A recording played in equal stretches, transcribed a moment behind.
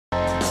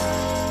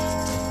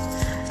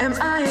Am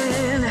I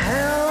in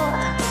hell?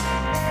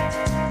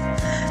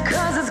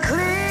 'Cause it's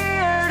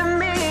clear to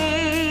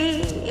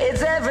me,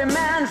 it's every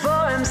man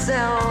for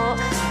himself.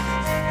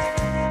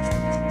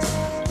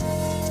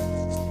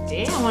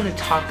 Today I want to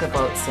talk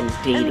about some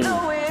dating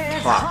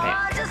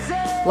topics.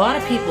 A lot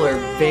of people are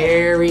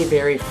very,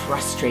 very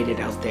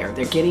frustrated out there.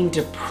 They're getting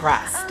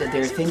depressed.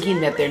 They're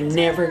thinking that they're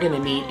never going to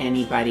meet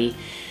anybody.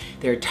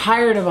 They're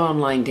tired of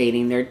online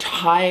dating. They're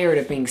tired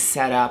of being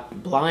set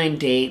up, blind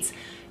dates.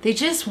 They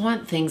just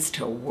want things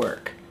to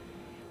work.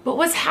 But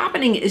what's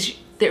happening is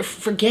they're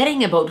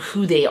forgetting about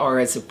who they are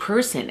as a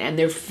person, and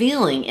they're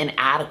feeling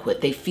inadequate.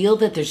 They feel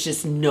that there's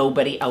just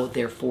nobody out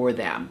there for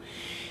them.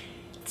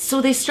 So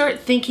they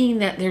start thinking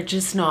that they're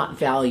just not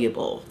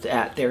valuable,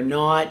 that they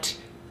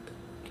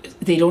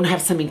don't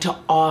have something to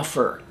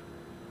offer.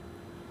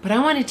 But I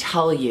want to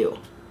tell you,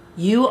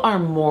 you are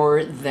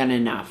more than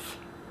enough.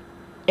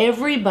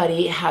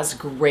 Everybody has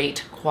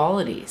great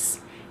qualities.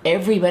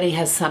 Everybody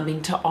has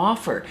something to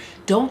offer.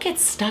 Don't get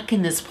stuck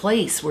in this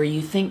place where you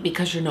think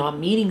because you're not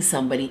meeting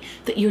somebody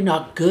that you're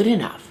not good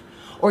enough,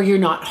 or you're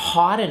not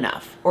hot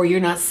enough, or you're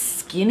not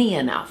skinny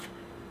enough.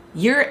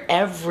 You're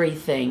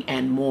everything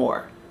and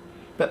more.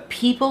 But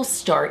people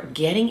start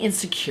getting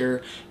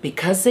insecure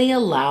because they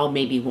allow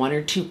maybe one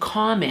or two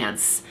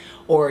comments,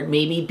 or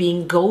maybe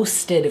being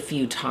ghosted a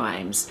few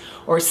times,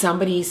 or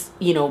somebody's,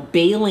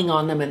 bailing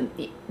on them, and,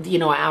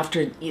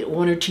 after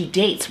one or two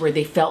dates where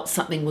they felt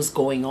something was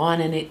going on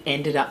and it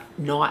ended up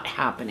not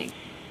happening.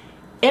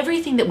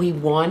 Everything that we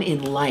want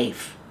in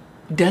life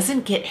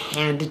doesn't get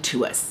handed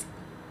to us.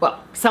 Well,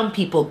 some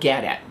people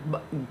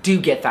do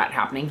get that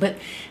happening, but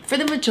for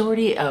the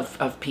majority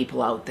of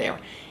people out there,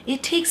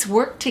 it takes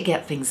work to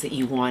get things that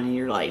you want in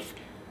your life.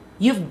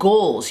 You have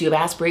goals, you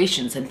have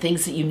aspirations, and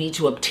things that you need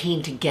to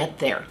obtain to get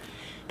there.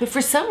 But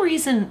for some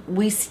reason,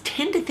 we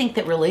tend to think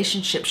that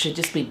relationships should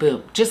just be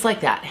boom, just like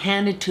that,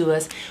 handed to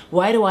us.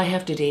 Why do I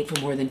have to date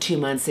for more than 2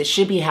 months? It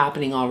should be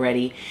happening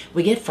already.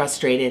 We get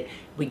frustrated,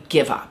 we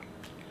give up.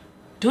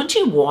 Don't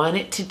you want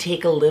it to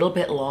take a little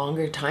bit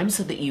longer time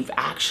so that you've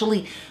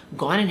actually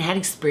gone and had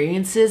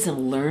experiences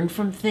and learned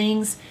from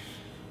things?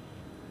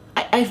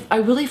 I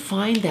really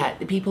find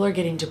that people are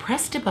getting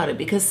depressed about it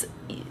because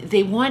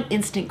they want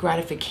instant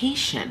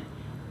gratification.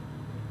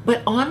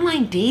 But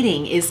online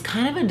dating is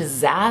kind of a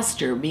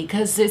disaster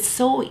because it's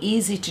so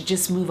easy to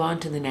just move on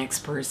to the next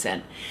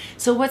person.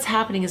 So what's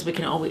happening is we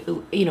can always,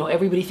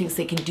 everybody thinks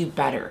they can do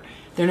better.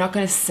 They're not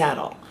going to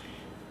settle.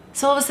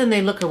 So all of a sudden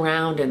they look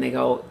around and they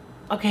go,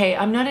 okay,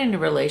 I'm not in a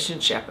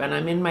relationship and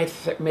I'm in my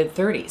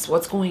mid-30s.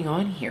 What's going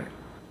on here?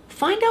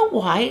 Find out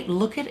why,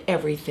 look at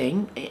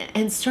everything,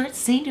 and start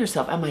saying to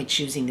yourself, am I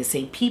choosing the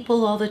same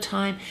people all the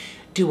time?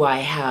 Do I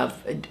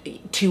have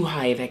too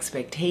high of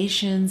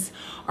expectations?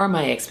 Are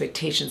my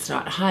expectations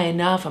not high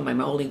enough? Am I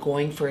only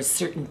going for a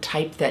certain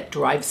type that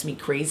drives me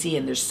crazy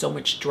and there's so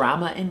much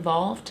drama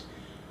involved?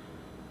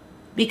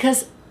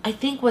 Because I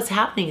think what's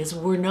happening is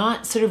we're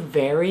not sort of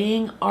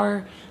varying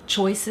our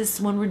choices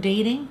when we're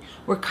dating.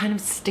 We're kind of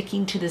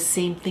sticking to the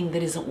same thing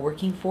that isn't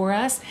working for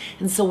us.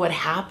 And so what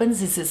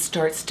happens is it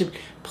starts to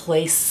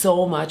play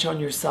so much on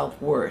your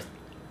self-worth.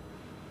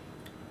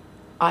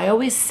 I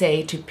always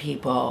say to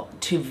people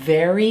to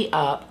vary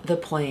up the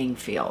playing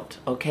field,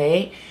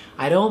 okay?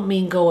 I don't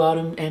mean go out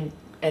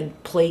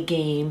and play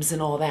games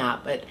and all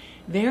that, but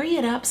vary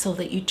it up so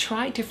that you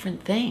try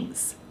different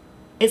things.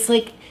 It's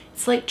like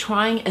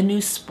trying a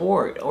new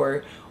sport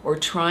or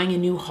trying a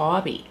new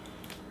hobby.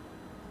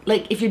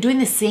 Like if you're doing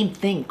the same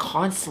thing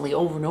constantly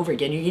over and over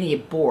again, you're gonna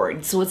get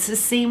bored. So it's the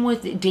same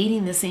with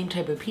dating the same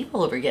type of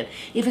people over again.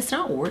 If it's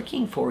not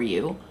working for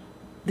you,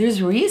 there's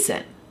a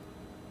reason.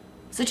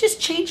 So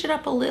just change it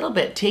up a little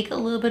bit, take a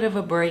little bit of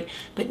a break,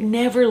 but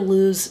never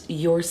lose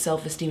your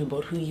self-esteem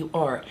about who you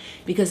are,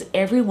 because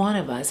every one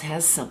of us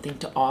has something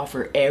to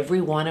offer.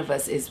 Every one of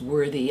us is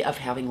worthy of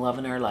having love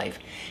in our life,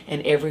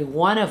 and every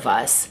one of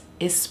us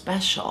is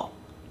special.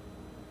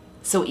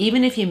 So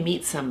even if you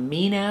meet some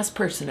mean-ass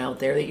person out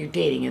there that you're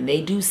dating and they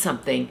do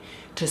something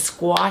to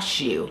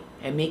squash you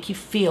and make you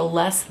feel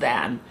less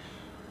than,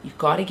 you've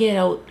got to get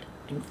out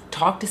and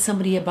talk to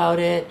somebody about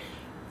it,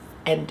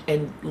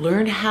 and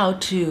learn how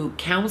to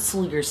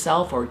counsel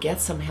yourself or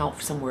get some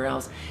help somewhere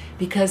else,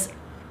 because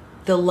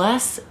the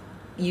less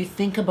you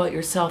think about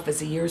yourself as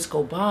the years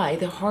go by,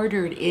 the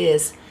harder it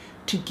is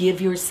to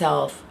give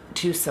yourself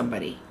to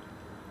somebody.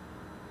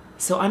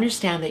 So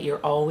understand that you're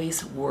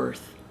always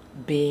worth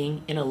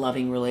being in a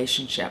loving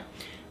relationship.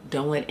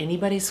 Don't let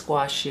anybody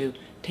squash you.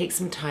 Take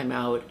some time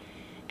out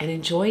and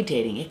enjoy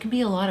dating. It can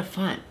be a lot of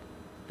fun.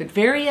 But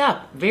vary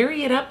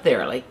it up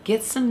there. Like,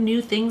 get some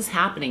new things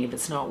happening if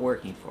it's not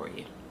working for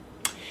you.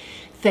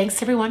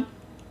 Thanks, everyone.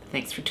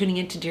 Thanks for tuning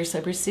in to Dear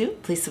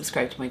Sybersue. Please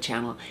subscribe to my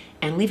channel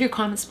and leave your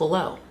comments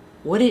below.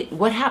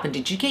 What happened?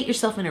 Did you get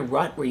yourself in a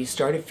rut where you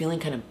started feeling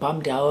kind of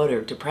bummed out or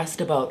depressed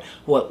about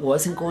what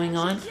wasn't going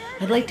on?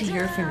 I'd like to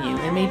hear from you,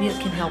 and maybe it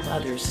can help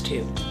others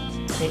too.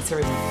 Thanks,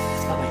 everyone.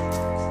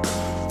 Bye-bye.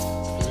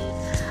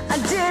 I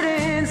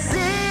didn't see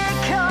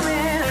it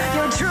coming.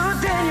 Your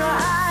truth in your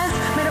eyes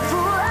made a fool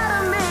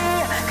out of me.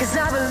 'Cause 'cause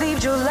I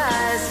believed your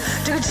lies.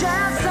 Took a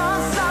chance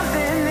on something